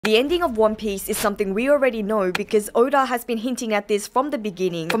The ending of One Piece is something we already know because Oda has been hinting at this from the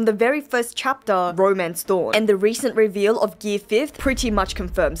beginning, from the very first chapter, Romance Dawn, and the recent reveal of Gear 5th pretty much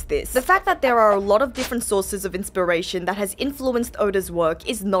confirms this. The fact that there are a lot of different sources of inspiration that has influenced Oda's work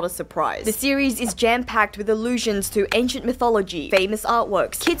is not a surprise. The series is jam-packed with allusions to ancient mythology, famous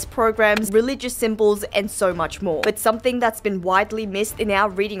artworks, kids programs, religious symbols, and so much more. But something that's been widely missed in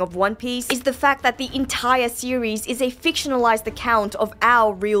our reading of One Piece is the fact that the entire series is a fictionalized account of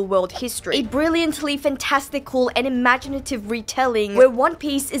our real-world history. A brilliantly fantastical and imaginative retelling where One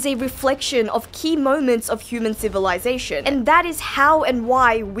Piece is a reflection of key moments of human civilization. And that is how and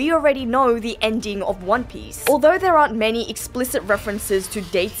why we already know the ending of One Piece. Although there aren't many explicit references to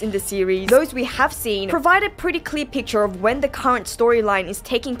dates in the series, those we have seen provide a pretty clear picture of when the current storyline is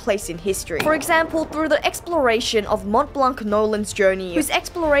taking place in history. For example, through the exploration of Mont Blanc Nolan's journey, whose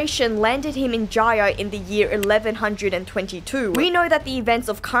exploration landed him in Jaya in the year 1122, we know that the events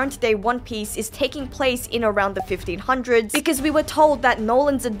of current-day One Piece is taking place in around the 1500s because we were told that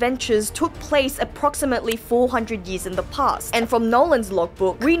Nolan's adventures took place approximately 400 years in the past. And from Nolan's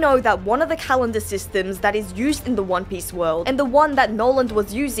logbook, we know that one of the calendar systems that is used in the One Piece world, and the one that Nolan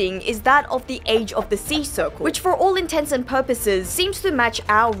was using, is that of the Age of the Sea Circle, which for all intents and purposes seems to match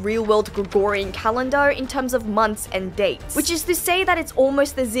our real-world Gregorian calendar in terms of months and dates. Which is to say that it's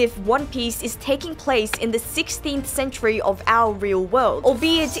almost as if One Piece is taking place in the 16th century of our real world,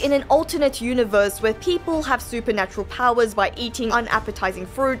 albeit in an alternate universe where people have supernatural powers by eating unappetizing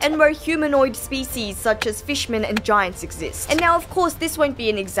fruit, and where humanoid species such as fishmen and giants exist. And now of course this won't be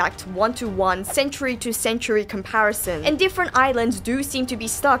an exact one-to-one, century-to-century comparison, and different islands do seem to be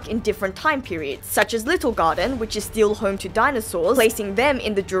stuck in different time periods, such as Little Garden, which is still home to dinosaurs, placing them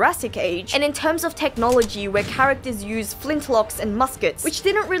in the Jurassic Age, and in terms of technology where characters use flintlocks and muskets, which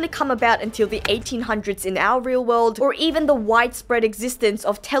didn't really come about until the 1800s in our real world, or even the widespread existence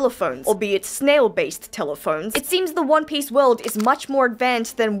of telephones, albeit snail-based telephones. It seems the One Piece world is much more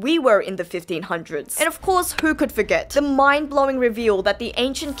advanced than we were in the 1500s. And of course, who could forget the mind-blowing reveal that the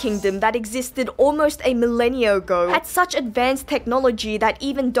ancient kingdom that existed almost a millennia ago had such advanced technology that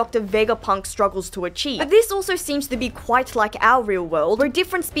even Dr. Vegapunk struggles to achieve. But this also seems to be quite like our real world, where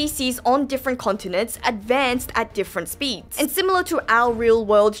different species on different continents advanced at different speeds. And similar to our real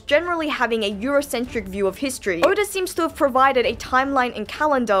world generally having a Eurocentric view of history, Oda seems to have provided a timeline and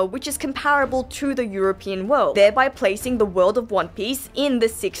calendar which is comparable to the European world, thereby placing the world of One Piece in the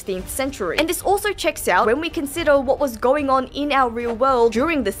 16th century. And this also checks out when we consider what was going on in our real world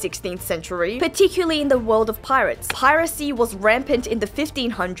during the 16th century, particularly in the world of pirates. Piracy was rampant in the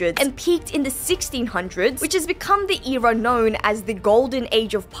 1500s and peaked in the 1600s, which has become the era known as the Golden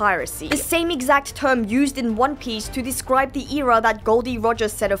Age of Piracy, the same exact term used in One Piece to describe the era that Goldie Roger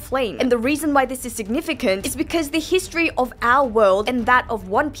set aflame. And the reason why this is significant is because the history of our world and that of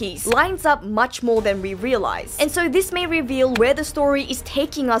One Piece lines up much more than we realize. And so this may reveal where the story is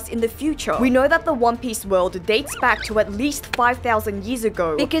taking us in the future. We know that the One Piece world dates back to at least 5,000 years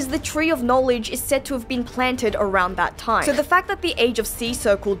ago because the Tree of Knowledge is said to have been planted around that time. So the fact that the Age of Sea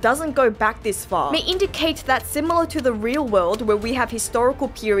Circle doesn't go back this far may indicate that similar to the real world where we have historical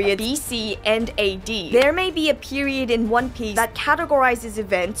period BC and AD, there may be a period in One Piece that categorizes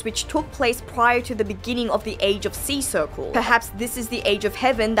events which took place prior to the beginning of the Age of Sea Circle. Perhaps this is the Age of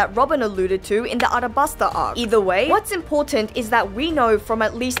Heaven that Robin alluded to in the Arabasta arc. Either way, what's important is that we know from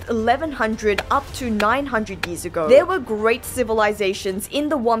at least 1100 up to 900 years ago, there were great civilizations in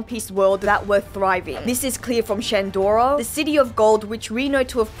the One Piece world that were thriving. This is clear from Shandora, the City of Gold, which we know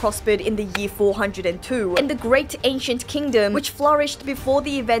to have prospered in the year 402, and the Great Ancient Kingdom, which flourished before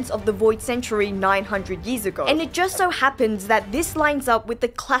the events of the Void Century 900 years ago. And it just so happens that this lines up with the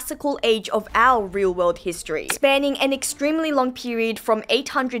classical age of our real-world history, spanning an extremely long period from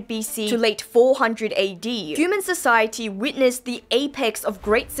 800 BC to late 400 AD. Human society witnessed the apex of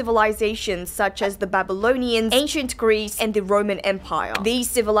great civilizations such as the Babylonians, ancient Greece, and the Roman Empire. These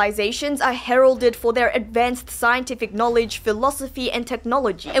civilizations are heralded for their advanced scientific knowledge, philosophy, and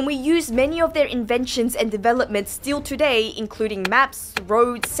technology, and we use many of their inventions and developments still today, including maps,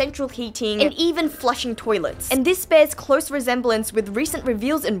 roads, central heating, and even flushing toilets. And this bears close resemblance with recent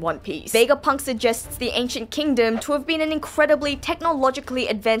reveals in One Piece. Vegapunk suggests the ancient kingdom to have been an incredibly technologically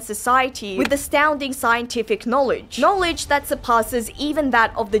advanced society with astounding scientific knowledge. Knowledge that surpasses even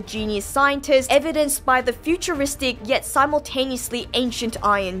that of the genius scientist, evidenced by the futuristic yet simultaneously ancient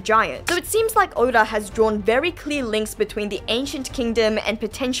Iron Giant. So it seems like Oda has drawn very clear links between the ancient kingdom and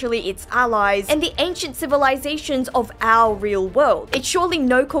potentially its allies and the ancient civilizations of our real world. It's surely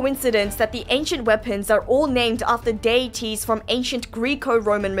no coincidence that the ancient weapons are all named after deities from ancient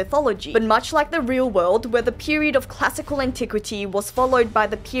Greco-Roman mythology. But much like the real world, where the period of classical antiquity was followed by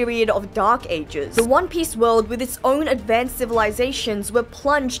the period of Dark Ages. The One Piece world, with its own advanced civilizations, were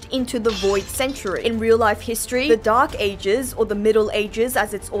plunged into the Void Century. In real-life history, the Dark Ages, or the Middle Ages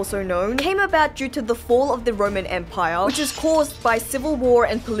as it's also known, came about due to the fall of the Roman Empire, which was caused by civil war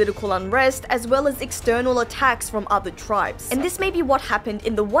and political unrest, as well as external attacks from other tribes. And this may be what happened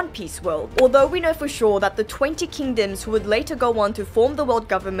in the One Piece world, although we know for sure that the 20 kingdoms who would later go on to form the world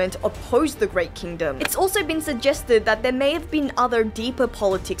government opposed the Great Kingdom. It's also been suggested that there may have been other deeper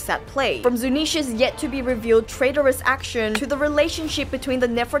politics at play, from Zunisha's yet-to-be-revealed traitorous action to the relationship between the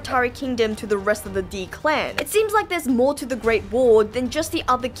Nefertari Kingdom to the rest of the D clan. It seems like there's more to the Great War than just the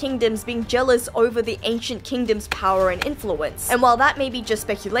other kingdoms being jealous over the ancient kingdom's power and influence. And while that may be just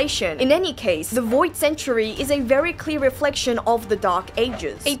speculation, in any case, the Void Century is a very clear reflection of the Dark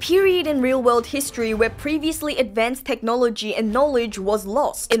Ages, a period in real-world history where previously advanced technology and knowledge was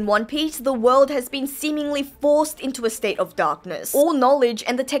lost. In One Piece, the world has been seemingly forced into a state of darkness. All knowledge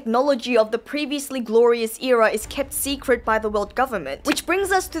and the technology of the previously glorious era is kept secret by the world government, which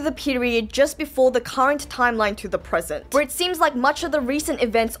brings us to the period just before the current timeline to the present, where it seems like much of the recent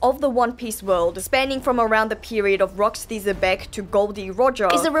events of the One Piece world, spanning from around the period of Roxy Zebek to Goldie Roger,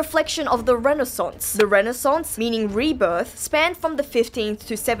 is a reflection of the Renaissance. The Renaissance, meaning rebirth, spanned from the 15th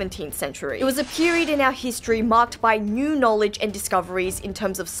to 17th century. It was a period in our history marked by new knowledge and discoveries in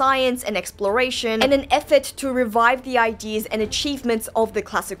terms of science and exploration, and an effort to revive the ideas and achievements of the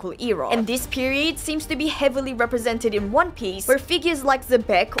classical era. And this period seems to be heavily represented in One Piece, where figures like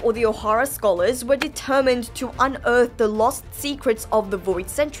Zebek or the Ohara scholars were determined to unearth the lost secrets of the Void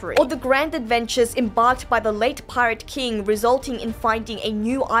Century, or the grand adventures embarked by the late Pirate King resulting in finding a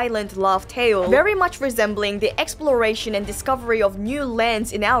new island Laugh Tale, very much resembling the exploration and discovery of new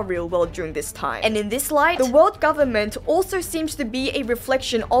lands in our real world during this time. And in this light, the world government also seems to be a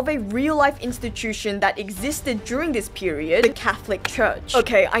reflection of a real-life institution that existed during this period, the Catholic Church.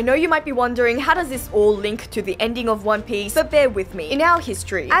 Okay, I know you might be wondering, how does this all link to the ending of One Piece? But bear with me. In our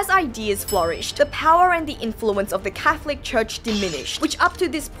history, as ideas flourished, the power and the influence of the Catholic Church diminished, which up to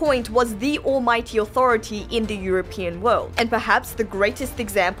this point was the almighty authority in the European world. And perhaps the greatest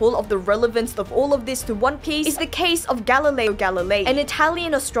example of the relevance of all of this to One Piece is the case of Galileo Galilei, an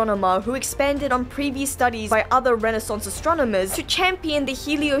Italian astronomer who expanded on previous studies by other Renaissance astronomers to champion the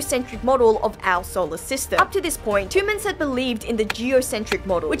heliocentric model of our solar system. Up to this point, humans had believed in the geocentric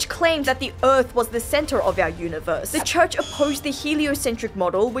model, which claimed that the Earth was the center of our universe. The Church opposed the heliocentric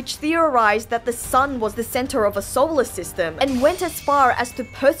model, which theorized that the Sun was the center of a solar system, and went as far as to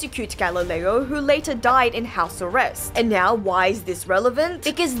persecute Galileo, who later died in house arrest. And now, why is this relevant?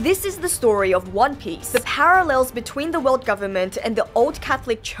 Because this is the story of One Piece. The parallels between the world government and the old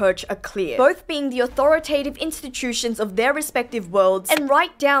Catholic Church are clear, both being the authoritative institutions of their respective worlds, and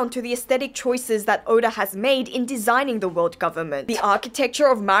right down to the aesthetic choices that Oda has made in designing the world government. The architecture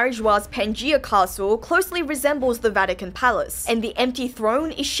of Marijoi's Pangaea Castle closely resembles the Vatican Palace, and the empty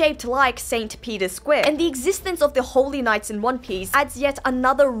throne is shaped like St. Peter's Square. And the existence of the Holy Knights in One Piece adds yet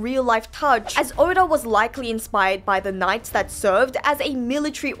another real-life touch, as Oda was likely inspired by the knights that served as a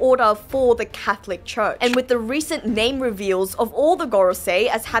military order for the Catholic Church. And with the recent name reveals of all the Gorosei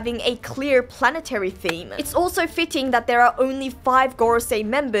as having a clear planetary theme, it's also fitting that there are only 5 Gorosei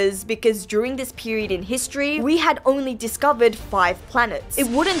members, because during this period in history, we had only discovered 5 planets. It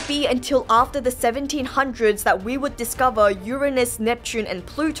wouldn't be until after the 1700s that we would discover Uranus, Neptune, and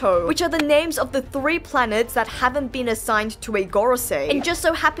Pluto, which are the names of the 3 planets that haven't been assigned to a Gorosei, and just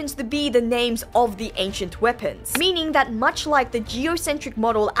so happens to be the names of the ancient weapons. Meaning that much like the geocentric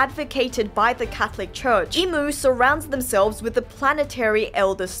model advocated by the Catholic Church, Imu surrounds themselves with the planetary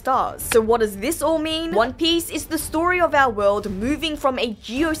elder stars. So what does this all mean? One Piece is the story of our world moving from a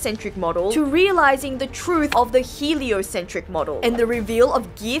geocentric model to realizing the truth of the heliocentric model. And the reveal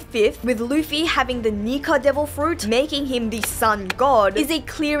of Gear 5th, with Luffy having the Nika Devil Fruit, making him the Sun God, is a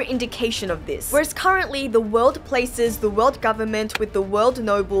clear indication of this. Whereas currently, the world places the world government with the world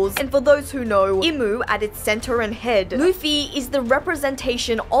nobles, and for those who know, Imu at its center and head. Luffy is the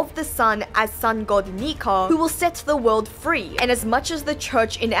representation of the sun as Sun God Nika, who will set the world free. And as much as the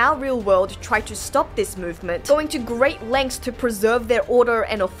church in our real world try to stop this movement, going to great lengths to preserve their order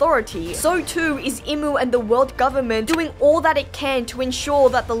and authority, so too is Imu and the world government doing all that it can to ensure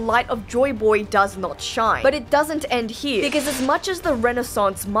that the light of Joy Boy does not shine. But it doesn't end here, because as much as the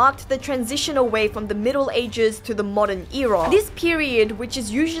Renaissance marked the transition away from the Middle Ages to the modern era, this period, which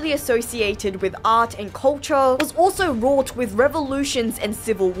is usually associated with art and culture, was also wrought with revolutions and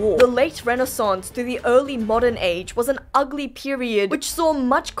civil war. The late Renaissance to the early modern age was an ugly period which saw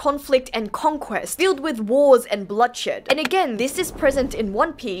much conflict and conquest, filled with wars and bloodshed. And again, this is present in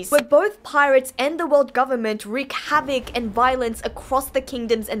One Piece, where both pirates and the world government wreak havoc havoc and violence across the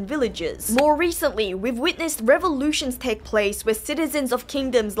kingdoms and villages. More recently, we've witnessed revolutions take place where citizens of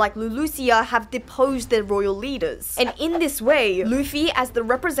kingdoms like Lulusia have deposed their royal leaders. And in this way, Luffy, as the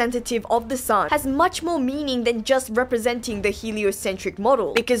representative of the sun, has much more meaning than just representing the heliocentric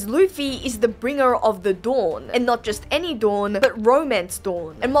model, because Luffy is the bringer of the dawn, and not just any dawn, but romance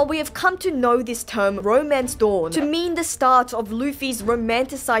dawn. And while we have come to know this term romance dawn to mean the start of Luffy's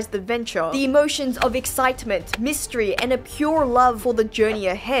romanticized adventure, the emotions of excitement, mystery, and a pure love for the journey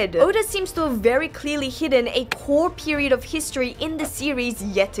ahead, Oda seems to have very clearly hidden a core period of history in the series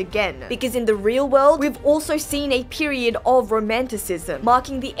yet again. Because in the real world, we've also seen a period of romanticism,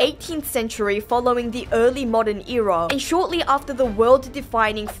 marking the 18th century following the early modern era, and shortly after the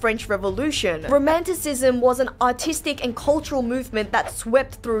world-defining French Revolution. Romanticism was an artistic and cultural movement that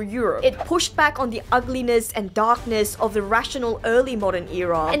swept through Europe. It pushed back on the ugliness and darkness of the rational early modern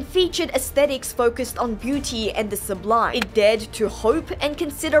era, and featured aesthetics focused on beauty and the sublime. It dared to hope and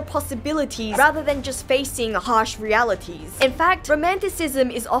consider possibilities rather than just facing harsh realities. In fact,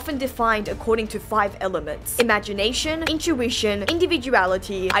 romanticism is often defined according to 5 elements: imagination, intuition,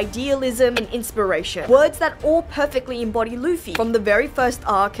 individuality, idealism, and inspiration. Words that all perfectly embody Luffy. From the very first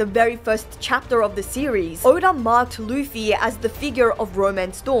arc, the very first chapter of the series, Oda marked Luffy as the figure of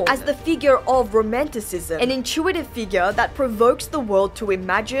romance dawn, as the figure of romanticism, an intuitive figure that provokes the world to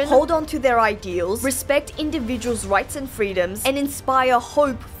imagine, hold on to their ideals, respect individuals' rights and freedoms, and inspire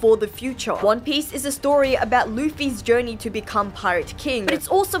hope for the future. One Piece is a story about Luffy's journey to become Pirate King, but it's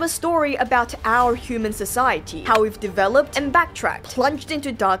also a story about our human society, how we've developed and backtracked, plunged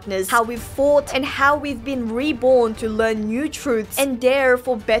into darkness, how we've fought, and how we've been reborn to learn new truths and dare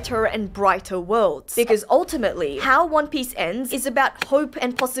for better and brighter worlds. Because ultimately, how One Piece ends is about hope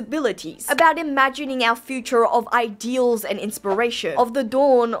and possibilities, about imagining our future of ideals and inspiration, of the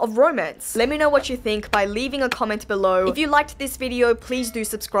dawn of romance. Let me know what you think by leaving a comment below. If you liked this video, please do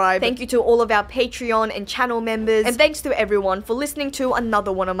subscribe. Thank you to all of our Patreon and channel members, and thanks to everyone for listening to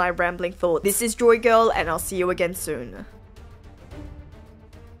another one of my rambling thoughts. This is JoyGirl, and I'll see you again soon.